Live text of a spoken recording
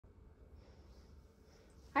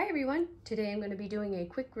Hi everyone, today I'm going to be doing a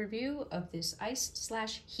quick review of this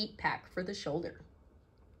ice/heat pack for the shoulder.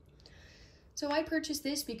 So I purchased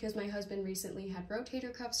this because my husband recently had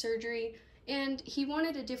rotator cuff surgery and he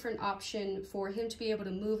wanted a different option for him to be able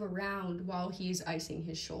to move around while he's icing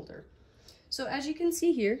his shoulder. So as you can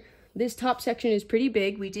see here, this top section is pretty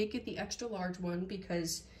big. We did get the extra large one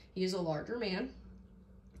because he is a larger man.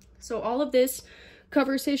 So all of this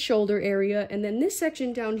covers his shoulder area, and then this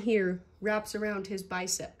section down here wraps around his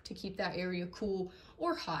bicep to keep that area cool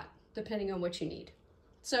or hot, depending on what you need.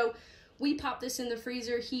 So we pop this in the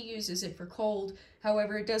freezer. He uses it for cold.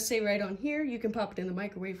 However, it does say right on here, you can pop it in the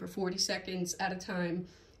microwave for 40 seconds at a time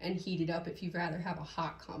and heat it up if you'd rather have a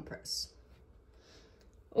hot compress.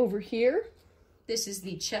 Over here, this is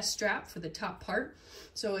the chest strap for the top part.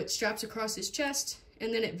 So it straps across his chest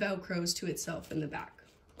and then it velcros to itself in the back.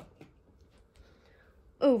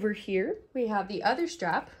 Over here, we have the other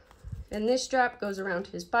strap, and this strap goes around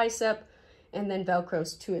his bicep and then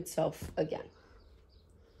velcros to itself again.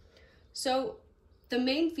 So the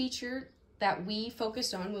main feature that we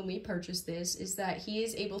focused on when we purchased this is that he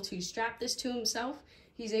is able to strap this to himself.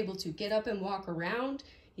 He's able to get up and walk around.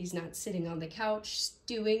 He's not sitting on the couch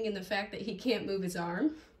stewing in the fact that he can't move his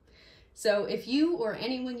arm. So if you or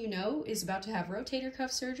anyone you know is about to have rotator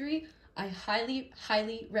cuff surgery, I highly,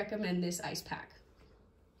 highly recommend this ice pack.